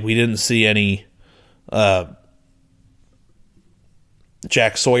we didn't see any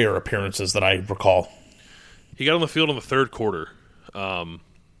Jack Sawyer appearances that I recall. He got on the field in the third quarter.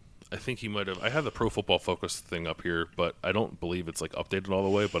 I think he might have. I have the Pro Football Focus thing up here, but I don't believe it's like updated all the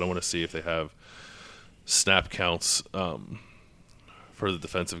way. But I want to see if they have snap counts for the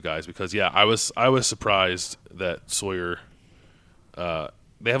defensive guys because I was surprised that Sawyer.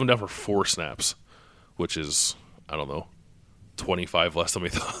 They have him down for 4 snaps, which is, I don't know, 25 less than we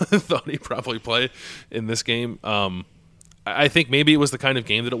thought he'd probably play in this game. I think maybe it was the kind of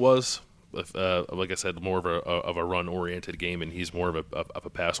game that it was. Like I said, more of a run-oriented game, and he's more of a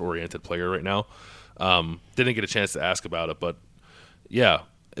pass-oriented player right now. Didn't get a chance to ask about it, but yeah,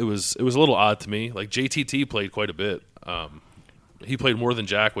 it was a little odd to me. Like JTT played quite a bit. He played more than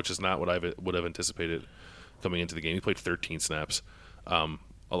Jack, which is not what I would have anticipated coming into the game. He played 13 snaps. A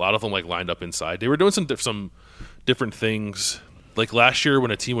lot of them like lined up inside. They were doing some different things. Like last year,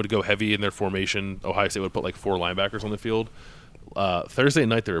 when a team would go heavy in their formation, Ohio State would put like 4 linebackers on the field. Thursday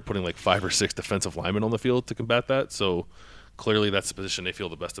night, they were putting like 5 or 6 defensive linemen on the field to combat that. So clearly, that's the position they feel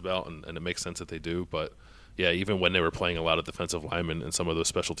the best about, and it makes sense that they do. But yeah, even when they were playing a lot of defensive linemen in some of those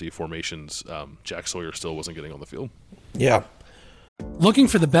specialty formations, Jack Sawyer still wasn't getting on the field. Yeah. Looking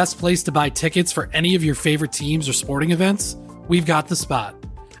for the best place to buy tickets for any of your favorite teams or sporting events? We've got the spot.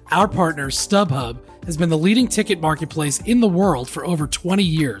 Our partner, StubHub, has been the leading ticket marketplace in the world for over 20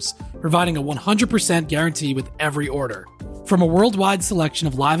 years, providing a 100% guarantee with every order. From a worldwide selection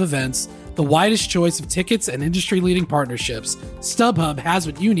of live events, the widest choice of tickets and industry-leading partnerships, StubHub has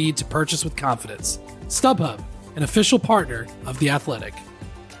what you need to purchase with confidence. StubHub, an official partner of The Athletic.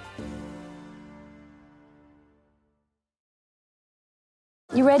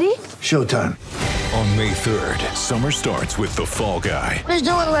 You ready? Showtime. On May 3rd, summer starts with The Fall Guy. Let's do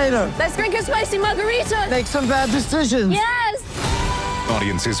it later. Let's drink a spicy margarita. Make some bad decisions. Yes!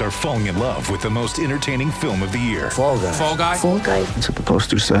 Audiences are falling in love with the most entertaining film of the year. Fall Guy. Fall Guy? Fall Guy. That's what the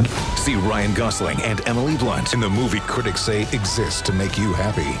poster said. See Ryan Gosling and Emily Blunt in the movie critics say exists to make you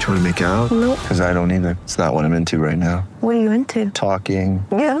happy. Trying to make it out? Nope. Because I don't either. It's not what I'm into right now. What are you into? Talking.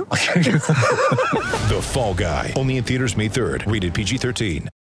 Yeah. The Fall Guy. Only in theaters May 3rd. Rated PG-13.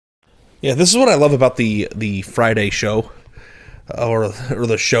 Yeah, this is what I love about the Friday show, or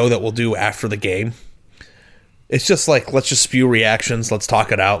the show that we'll do after the game. It's just like, let's just spew reactions, let's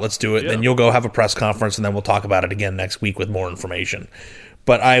talk it out, let's do it. Yeah. Then you'll go have a press conference, and then we'll talk about it again next week with more information.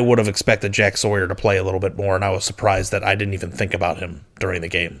 But I would have expected Jack Sawyer to play a little bit more, and I was surprised that I didn't even think about him during the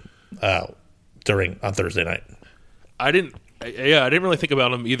game, on Thursday night. I didn't really think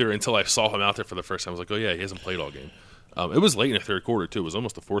about him either until I saw him out there for the first time. I was like, oh yeah, he hasn't played all game. It was late in the third quarter too. It was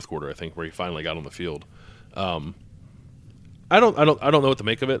almost the fourth quarter, I think, where he finally got on the field. I don't know what to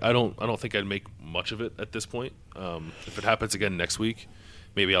make of it. I don't think I'd make much of it at this point. If it happens again next week,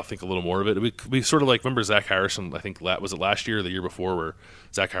 maybe I'll think a little more of it. It would be sort of like, remember Zach Harrison? I think was it last year or the year before, where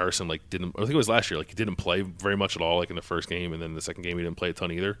Zach Harrison didn't. I think it was last year. Like he didn't play very much at all, like in the first game, and then the second game he didn't play a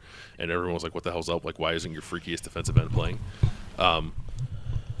ton either. And everyone was like, "What the hell's up? Like, why isn't your freakiest defensive end playing?"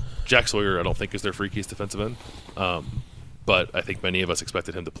 Jack Sawyer, I don't think is their freakiest defensive end. But I think many of us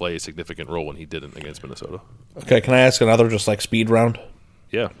expected him to play a significant role when he didn't against Minnesota. Okay, can I ask another just like speed round?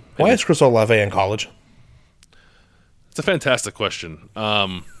 Yeah. Why is Chris Olave in college? It's a fantastic question.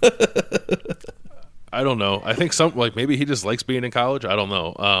 I don't know. I think maybe he just likes being in college. I don't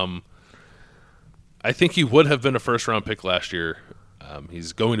know. I think he would have been a first-round pick last year.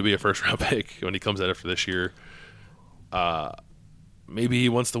 He's going to be a first-round pick when he comes out after this year. Maybe he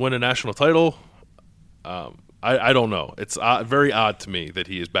wants to win a national title. I don't know. It's very odd to me that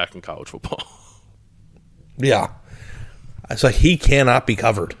he is back in college football. Yeah. It's like he cannot be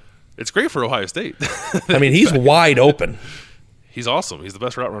covered. It's great for Ohio State. I mean, he's wide open. He's awesome. He's the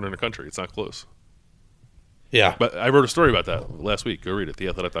best route runner in the country. It's not close. Yeah. But I wrote a story about that last week. Go read it.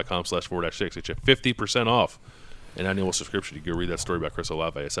 theathletic.com/4-6. It's 50% off an annual subscription. You go read that story about Chris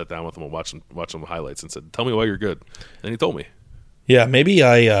Olave. I sat down with him and watched some highlights and said, tell me why you're good. And he told me. Yeah, maybe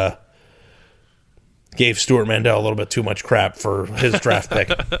I gave Stuart Mandel a little bit too much crap for his draft pick.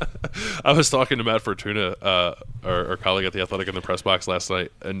 I was talking to Matt Fortuna, our colleague at The Athletic, in the press box last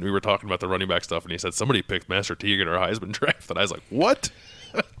night, and we were talking about the running back stuff, and he said, somebody picked Master Teague in our Heisman draft. And I was like, what?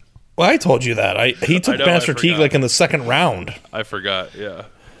 Well, I told you that. He took Master Teague like in the second round. I forgot, yeah.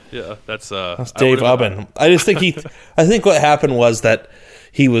 Yeah, that's Dave Ubben. I think what happened was that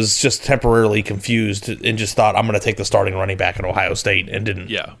he was just temporarily confused and just thought, I'm going to take the starting running back at Ohio State, and didn't.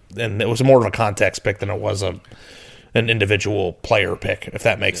 Yeah. And it was more of a context pick than it was an individual player pick, if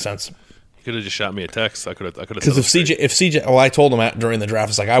that makes sense. You could have just shot me a text. I could have. Because if CJ, well, I told him during the draft,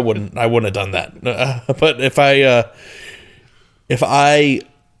 it's like I wouldn't have done that. But if I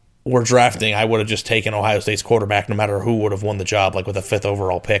were drafting, I would have just taken Ohio State's quarterback, no matter who would have won the job, like with a 5th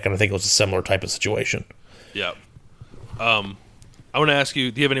overall pick. And I think it was a similar type of situation. Yeah. I want to ask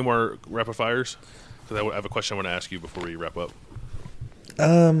you: do you have any more rapid fires? Because I have a question I want to ask you before we wrap up.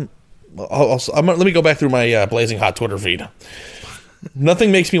 Let me go back through my Blazing Hot Twitter feed.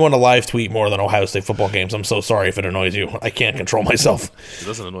 Nothing makes me want to live tweet more than Ohio State football games. I'm so sorry if it annoys you. I can't control myself. It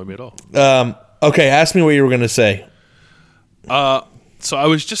doesn't annoy me at all. Okay, ask me what you were going to say. So I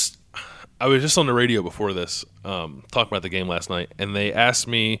was just on the radio before this, talking about the game last night, and they asked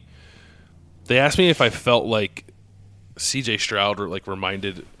me if I felt like C.J. Stroud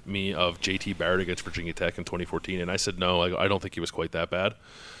reminded me of J.T. Barrett against Virginia Tech in 2014, and I said no. I don't think he was quite that bad,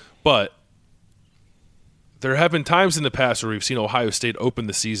 but there have been times in the past where we've seen Ohio State open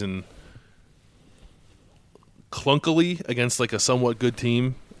the season clunkily against a somewhat good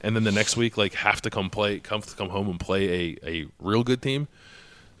team, and then the next week have to come home and play a real good team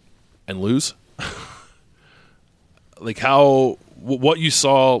and lose. What you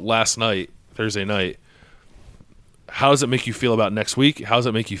saw last night, Thursday night, how does it make you feel about next week? How does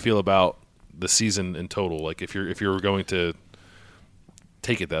it make you feel about the season in total? If you're going to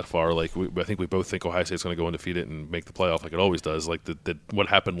take it that far, I think we both think Ohio State's going to go undefeated and make the playoff like it always does. Did what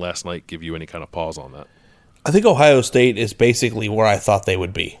happened last night give you any kind of pause on that? I think Ohio State is basically where I thought they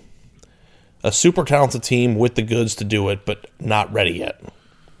would be. A super talented team with the goods to do it, but not ready yet.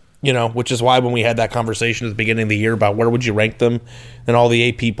 Which is why when we had that conversation at the beginning of the year about where would you rank them and all the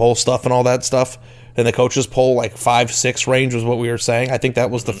AP poll stuff and all that stuff, and the coaches poll 5-6 range was what we were saying. I think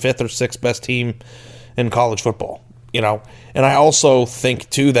that was the 5th or 6th best team in college football. And I also think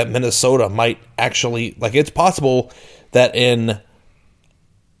too that Minnesota might actually it's possible that in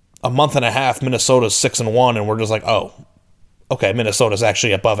a month and a half Minnesota's 6-1 and we're just oh, okay, Minnesota's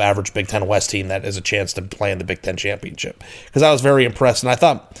actually above average Big Ten West team that is a chance to play in the Big Ten championship. Because I was very impressed, and I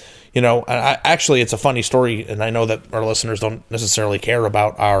thought, actually it's a funny story, and I know that our listeners don't necessarily care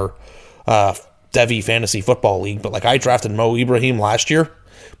about our Devi Fantasy Football League, but I drafted Mo Ibrahim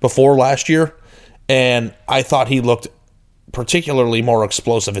before last year, and I thought he looked particularly more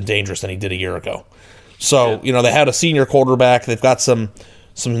explosive and dangerous than he did a year ago. So, they had a senior quarterback. They've got some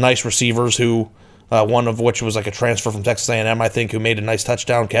nice receivers who, one of which was a transfer from Texas A&M, I think, who made a nice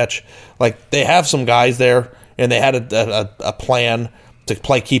touchdown catch. They have some guys there, and they had a plan to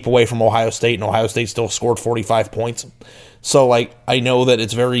keep away from Ohio State, and Ohio State still scored 45 points. So, I know that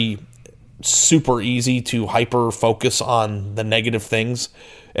it's very super easy to hyper-focus on the negative things,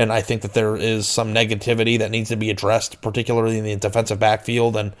 and I think that there is some negativity that needs to be addressed, particularly in the defensive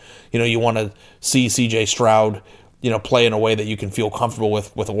backfield, and, you want to see C.J. Stroud, play in a way that you can feel comfortable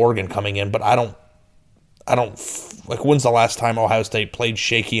with Oregon coming in, but I don't when's the last time Ohio State played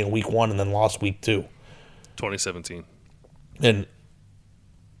shaky in week 1 and then lost week 2? 2017. And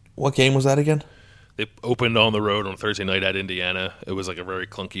what game was that again? They opened on the road on Thursday night at Indiana. It was a very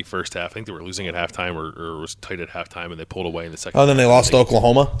clunky first half. I think they were losing at halftime or it was tight at halftime, and they pulled away in the second half. Oh, then they lost to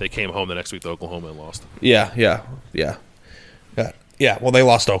Oklahoma? They came home the next week to Oklahoma and lost. Yeah. Well, they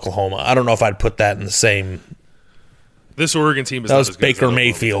lost to Oklahoma. I don't know if I'd put that in the same... This Oregon team is that not was as good Baker as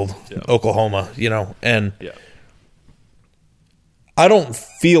Mayfield, Oklahoma, and yeah. I don't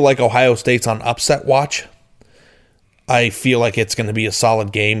feel like Ohio State's on upset watch. I feel like it's going to be a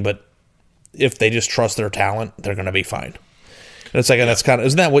solid game, but if they just trust their talent, they're going to be fine. And it's that's kind of,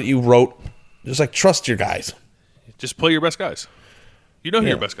 isn't that what you wrote? Just trust your guys. Just play your best guys. You know who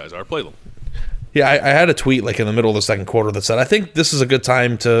your best guys are. Play them. Yeah, I had a tweet in the middle of the second quarter that said, I think this is a good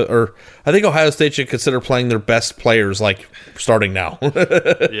time I think Ohio State should consider playing their best players starting now.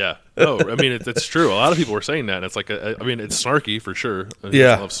 Yeah. No, I mean, it's true. A lot of people were saying that. It's it's snarky for sure.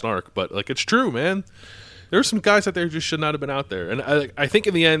 Yeah. I love snark, but it's true, man. There's some guys out there who just should not have been out there. And I think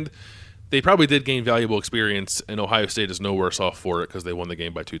in the end, they probably did gain valuable experience, and Ohio State is no worse off for it because they won the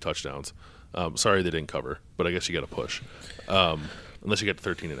game by 2 touchdowns. Sorry they didn't cover, but I guess you got to push. Unless you get to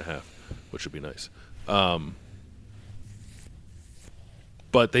 13.5. Which would be nice,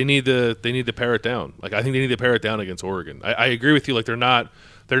 but they need to pare it down. I think they need to pare it down against Oregon. I agree with you. They're not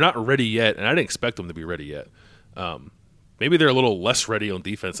ready yet, and I didn't expect them to be ready yet. Maybe they're a little less ready on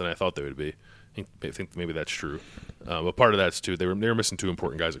defense than I thought they would be. I think maybe that's true, but part of that's too they were missing 2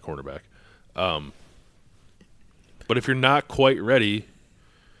 important guys at cornerback. But if you're not quite ready,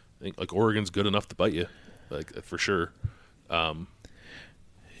 I think Oregon's good enough to bite you, for sure.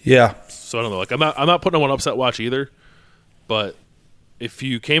 Yeah. So I don't know. I'm not putting on upset watch either. But if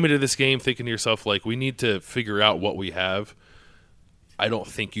you came into this game thinking to yourself, we need to figure out what we have, I don't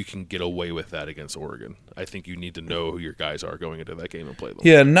think you can get away with that against Oregon. I think you need to know who your guys are going into that game and play them.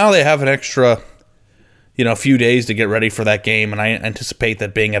 Yeah, now they have an extra, few days to get ready for that game, and I anticipate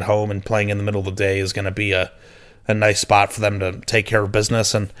that being at home and playing in the middle of the day is going to be a nice spot for them to take care of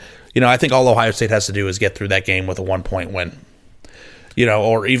business. And, I think all Ohio State has to do is get through that game with a 1-point win.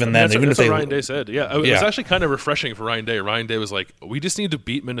 Or even then, that's if what Ryan Day said. Yeah, it was actually kind of refreshing for Ryan Day. Ryan Day was like, "We just need to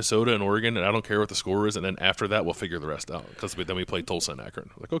beat Minnesota and Oregon, and I don't care what the score is, and then after that, we'll figure the rest out." Because then we play Tulsa and Akron.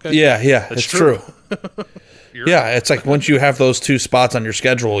 Like, okay, yeah, it's true. Yeah, it's like once you have those two spots on your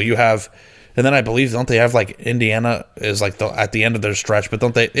schedule, you have, and then I believe don't they have like Indiana is like at the end of their stretch, but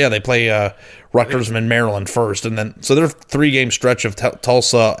don't they? Yeah, they play Rutgers and Maryland first, and then so their 3-game stretch of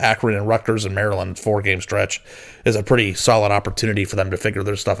Tulsa, Akron, and Rutgers and Maryland 4-game stretch is a pretty solid opportunity for them to figure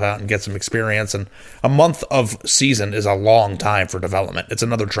their stuff out and get some experience. And a month of season is a long time for development. It's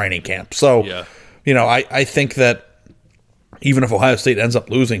another training camp. So, I think that even if Ohio State ends up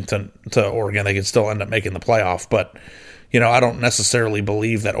losing to Oregon, they could still end up making the playoff. But, I don't necessarily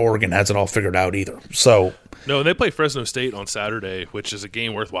believe that Oregon has it all figured out either. So no, and they play Fresno State on Saturday, which is a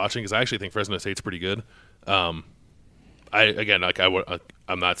game worth watching because I actually think Fresno State's pretty good. I'm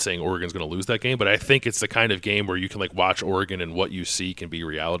not saying Oregon's going to lose that game, but I think it's the kind of game where you can like watch Oregon and what you see can be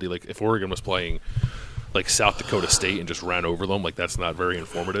reality. Like if Oregon was playing like South Dakota State and just ran over them, like that's not very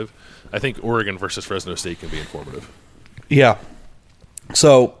informative. I think Oregon versus Fresno State can be informative. Yeah.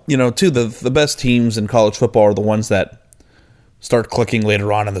 So, too, the best teams in college football are the ones that start clicking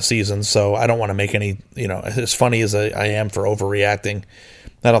later on in the season. So I don't want to make any, as funny as I am for overreacting,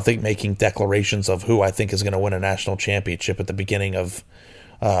 I don't think making declarations of who I think is going to win a national championship at the beginning of,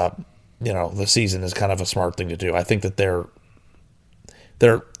 the season is kind of a smart thing to do. I think that they're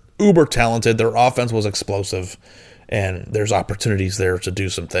uber talented. Their offense was explosive, and there's opportunities there to do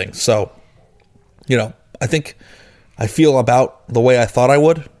some things. So, I think I feel about the way I thought I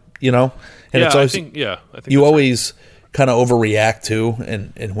would, and it's always, I think you always kind of overreact too.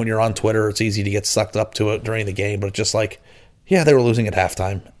 And when you're on Twitter, it's easy to get sucked up to it during the game, but it's just like, yeah, they were losing at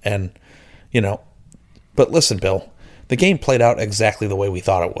halftime. And, but listen, Bill, the game played out exactly the way we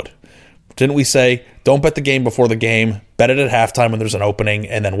thought it would. Didn't we say, don't bet the game before the game, bet it at halftime when there's an opening,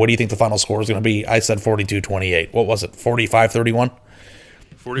 and then what do you think the final score is going to be? I said 42-28. What was it, 45-31?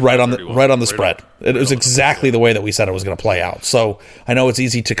 Right on the spread. It was exactly the way that we said it was going to play out. So I know it's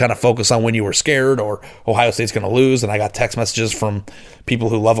easy to kind of focus on when you were scared or Ohio State's going to lose. And I got text messages from people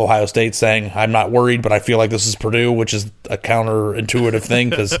who love Ohio State saying, I'm not worried, but I feel like this is Purdue, which is a counterintuitive thing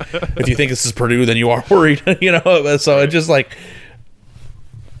because if you think this is Purdue, then you are worried. So it's just like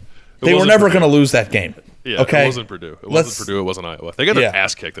they were never going to lose that game. Yeah, okay? It wasn't Purdue. It wasn't Iowa. They got their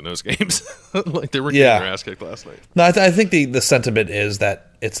ass kicked in those games. Like they were getting their ass kicked last night. No, I think the sentiment is that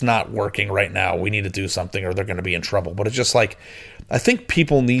it's not working right now. We need to do something or they're going to be in trouble. But it's just like, I think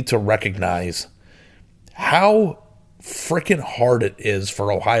people need to recognize how freaking hard it is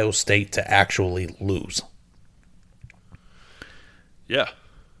for Ohio State to actually lose. Yeah.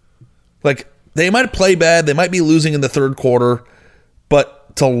 Like, they might play bad. They might be losing in the third quarter.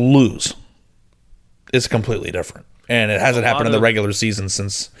 But to lose is completely different. And it hasn't happened in the regular season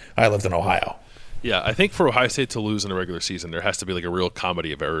since I lived in Ohio. Yeah, I think for Ohio State to lose in the regular season, there has to be like a real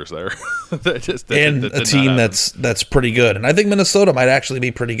comedy of errors there. And a team that's pretty good. And I think Minnesota might actually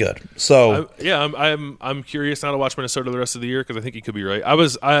be pretty good. So I'm curious now to watch Minnesota the rest of the year because I think you could be right.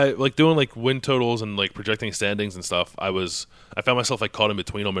 I like doing like win totals and like projecting standings and stuff. I found myself like caught in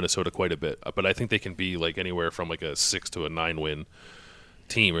between on Minnesota quite a bit. But I think they can be like anywhere from like a 6 to a 9 win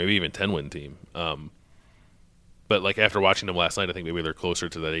team, or maybe even 10 win team. But like after watching them last night, I think maybe they're closer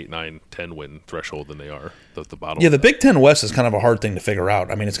to that 8, 9, 10 win threshold than they are the bottom. Yeah, the Big Ten West is kind of a hard thing to figure out.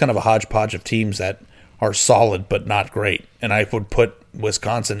 I mean, it's kind of a hodgepodge of teams that are solid but not great. And I would put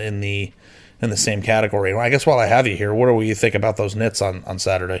Wisconsin in the same category. Well, I guess while I have you here, what do you think about those Nits on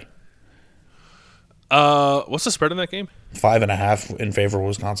Saturday? What's the spread in that game? 5.5 in favor of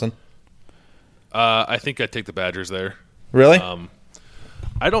Wisconsin. I think I'd take the Badgers there. Really?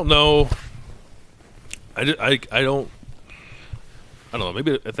 I don't know. I don't know.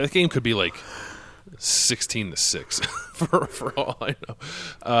 Maybe that game could be like 16-6 for all I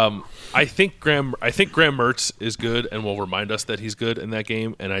know. I think Graham Mertz is good and will remind us that he's good in that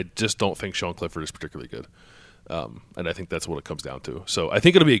game. And I just don't think Sean Clifford is particularly good. And I think that's what it comes down to. So I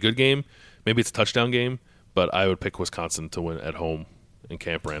think it'll be a good game. Maybe it's a touchdown game, but I would pick Wisconsin to win at home in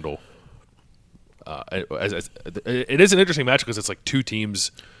Camp Randall. It is an interesting match because it's like two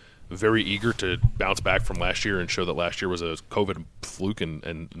teams very eager to bounce back from last year and show that last year was a COVID fluke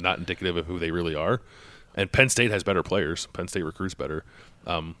and not indicative of who they really are. And Penn State has better players. Penn State recruits better.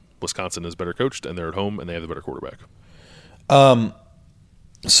 Wisconsin is better coached, and they're at home, and they have the better quarterback.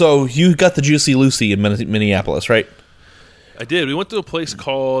 So you got the Juicy Lucy in Minneapolis, right? I did. We went to a place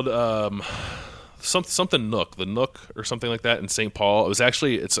called something Nook, the Nook or something like that in St. Paul. It's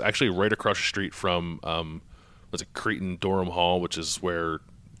actually right across the street from was it Creighton Durham Hall, which is where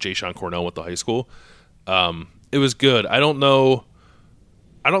Jay Sean Cornell went to high school. It was good. I don't know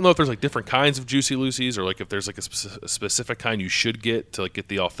if there's like different kinds of Juicy Lucy's or like if there's like a specific kind you should get to like get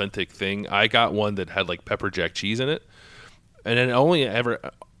the authentic thing. I got one that had like pepper jack cheese in it, and it only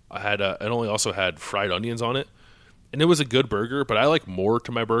also had fried onions on it. And it was a good burger, but I like more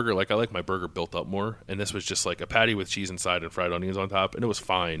to my burger. Like I like my burger built up more, and this was just like a patty with cheese inside and fried onions on top, and it was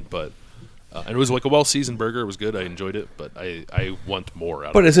fine. But and it was like a well-seasoned burger. It was good. I enjoyed it, but I want more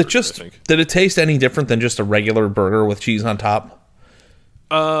out of it. But is it just? Did it taste any different than just a regular burger with cheese on top?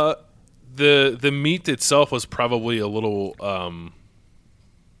 The meat itself was probably a little I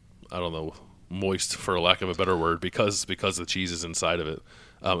don't know, moist for lack of a better word because the cheese is inside of it.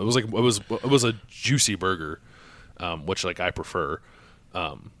 It was a juicy burger. Which like I prefer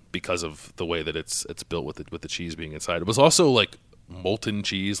because of the way that it's built with the cheese being inside. It was also like molten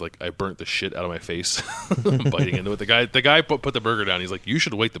cheese. Like I burnt the shit out of my face biting into it. The guy put the burger down. He's like, "You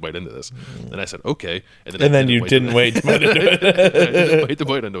should wait to bite into this." And I said, "Okay." And then you didn't wait to bite into it. I didn't wait to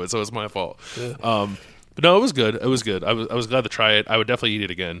bite into it, so it's my fault. But no, it was good. It was good. I was glad to try it. I would definitely eat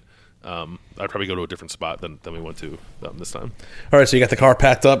it again. I'd probably go to a different spot than we went to this time. All right, so you got the car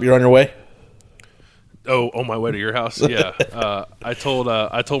packed up. You're on your way. Oh, on my way to your house, yeah. I told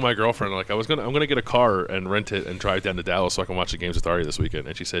my girlfriend like I'm gonna get a car and rent it and drive down to Dallas so I can watch the games with Ari this weekend.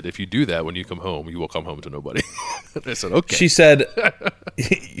 And she said, if you do that, when you come home, you will come home to nobody. And I said, okay. She said,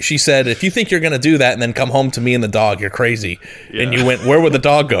 if you think you're gonna do that and then come home to me and the dog, you're crazy. Yeah. And you went, where would the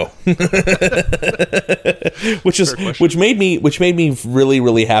dog go? which made me really,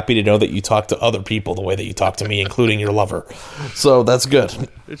 really happy to know that you talk to other people the way that you talk to me, including your lover. So that's good.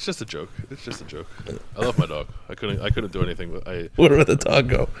 It's just a joke. I love my dog. I couldn't do anything. But where would the dog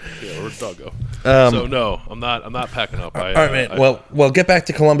go? Yeah, where'd the dog go? So no, I'm not packing up. All right, man. Well, get back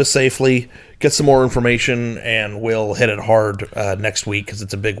to Columbus safely. Get some more information, and we'll hit it hard next week because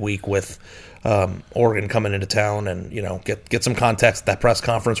it's a big week with Oregon coming into town, and get some context at that press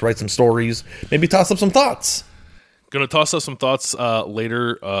conference. Write some stories. Maybe toss up some thoughts. Gonna toss up some thoughts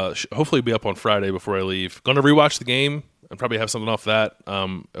later. Hopefully, be up on Friday before I leave. Gonna rewatch the game and probably have something off that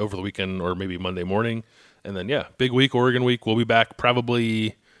over the weekend or maybe Monday morning. And then, big week, Oregon week. We'll be back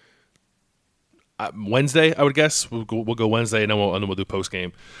probably Wednesday, I would guess. We'll go Wednesday, and then we'll do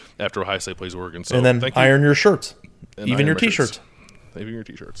post-game after Ohio State plays Oregon. So, and then iron your shirts, even your T-shirts. Even your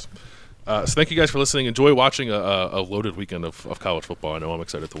T-shirts. So thank you guys for listening. Enjoy watching a loaded weekend of college football. I know I'm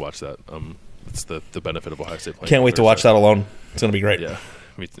excited to watch that. It's the benefit of Ohio State playing. Can't wait to watch that alone. It's going to be great. Yeah.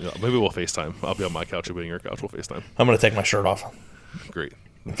 Maybe we'll FaceTime. I'll be on my couch. You'll be on your couch. We'll FaceTime. I'm going to take my shirt off. Great.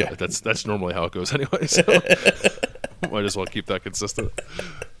 Okay. That's normally how it goes anyway. So might as well keep that consistent.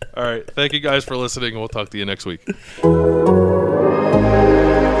 All right. Thank you guys for listening. We'll talk to you next week.